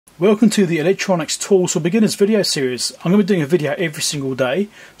Welcome to the Electronics Tools for Beginners video series. I'm going to be doing a video every single day,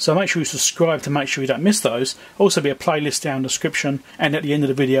 so make sure you subscribe to make sure you don't miss those. Also be a playlist down in the description and at the end of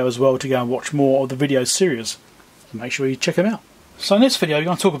the video as well to go and watch more of the video series. So make sure you check them out. So in this video we're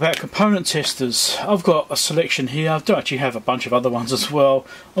going to talk about component testers. I've got a selection here. I do actually have a bunch of other ones as well.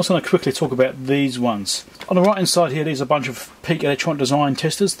 I'm also going to quickly talk about these ones. On the right hand side here, there's a bunch of Peak Electronic Design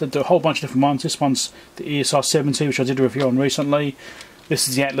testers. They do a whole bunch of different ones. This one's the ESR70, which I did a review on recently. This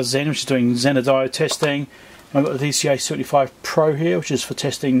is the Atlas Zen, which is doing Zener diode testing. I've got the DCA75 Pro here, which is for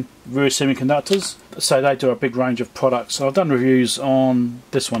testing various semiconductors. So they do a big range of products. So I've done reviews on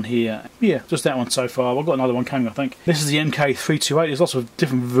this one here. Yeah, just that one so far. I've got another one coming, I think. This is the MK328. There's lots of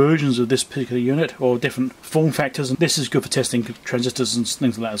different versions of this particular unit, or different form factors. And this is good for testing transistors and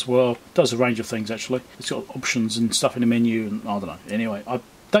things like that as well. It does a range of things, actually. It's got options and stuff in the menu, and I don't know. Anyway, I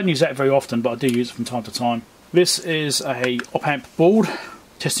don't use that very often, but I do use it from time to time. This is a op-amp board,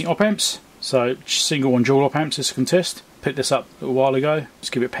 testing op-amps. So single and dual op-amps this can test. Picked this up a while ago,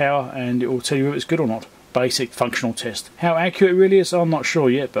 just give it power and it will tell you if it's good or not. Basic functional test. How accurate it really is, I'm not sure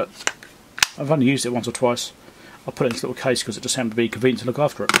yet, but I've only used it once or twice. I'll put it in this little case because it just happened to be convenient to look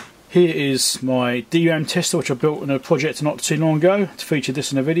after it. Here is my DRAM tester, which I built in a project not too long ago to feature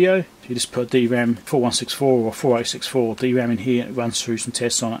this in a video. You just put a DRAM 4164 or 4864 DRAM in here and it runs through some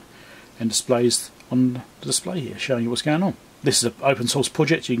tests on it and displays on the display here showing you what's going on. This is an open source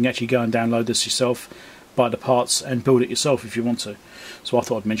project. You can actually go and download this yourself, buy the parts and build it yourself if you want to. So I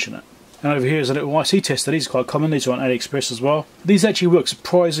thought I'd mention it. And over here is a little IC tester. These are quite common. These are on AliExpress as well. These actually work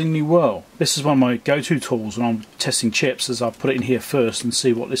surprisingly well. This is one of my go-to tools when I'm testing chips, as I put it in here first and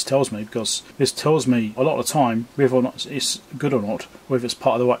see what this tells me, because this tells me a lot of the time whether or not it's good or not, whether it's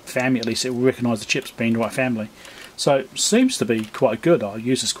part of the right family. At least it will recognise the chips being the right family. So it seems to be quite good. I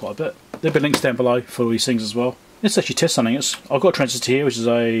use this quite a bit. There'll be links down below for all these things as well. Let's actually test something. I've got a transistor here, which is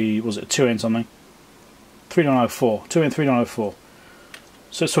a, was it a 2N something? 3904. 2N 3904.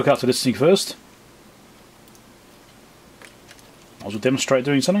 So let's hook up to this thing first. Might as well demonstrate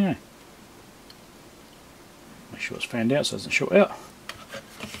doing something, eh? Make sure it's fanned out so it doesn't short out.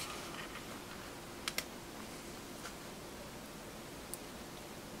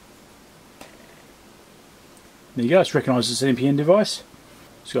 There you go, it's recognised as an NPN device.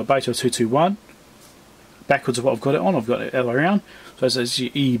 It's got a beta of 221. Backwards of what I've got it on, I've got it the other way around. So that's your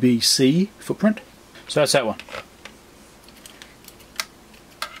EBC footprint. So that's that one.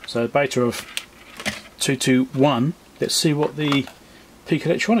 So beta of 221. Let's see what the Peak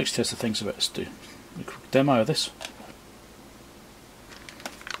Electronics tester thinks about. Let's do a quick demo of this.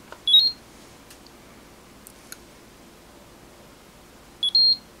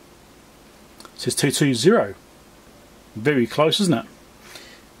 It says 220. Very close, isn't it?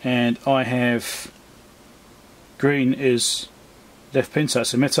 And I have green is left pin, so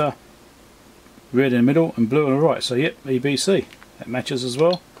it's emitter, red in the middle and blue on the right, so yep, EBC, that matches as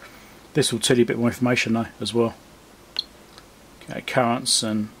well. This will tell you a bit more information though as well. Okay, currents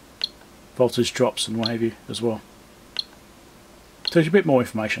and voltage drops and what have you as well. Tells you a bit more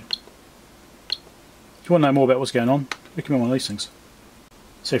information. If you want to know more about what's going on, recommend one of these things.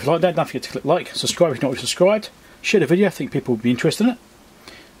 So if you like that, don't forget to click like, subscribe if you're not already subscribed, share the video, I think people will be interested in it.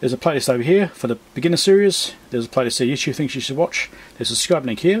 There's a playlist over here for the beginner series. There's a playlist there YouTube thinks you should watch. There's a subscribe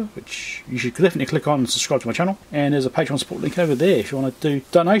link here, which you should definitely click on and subscribe to my channel. And there's a Patreon support link over there if you want to do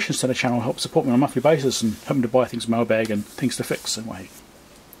donations to the channel, help support me on a monthly basis and help me to buy things in mailbag and things to fix and what have you.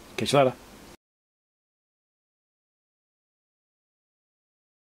 Catch you later.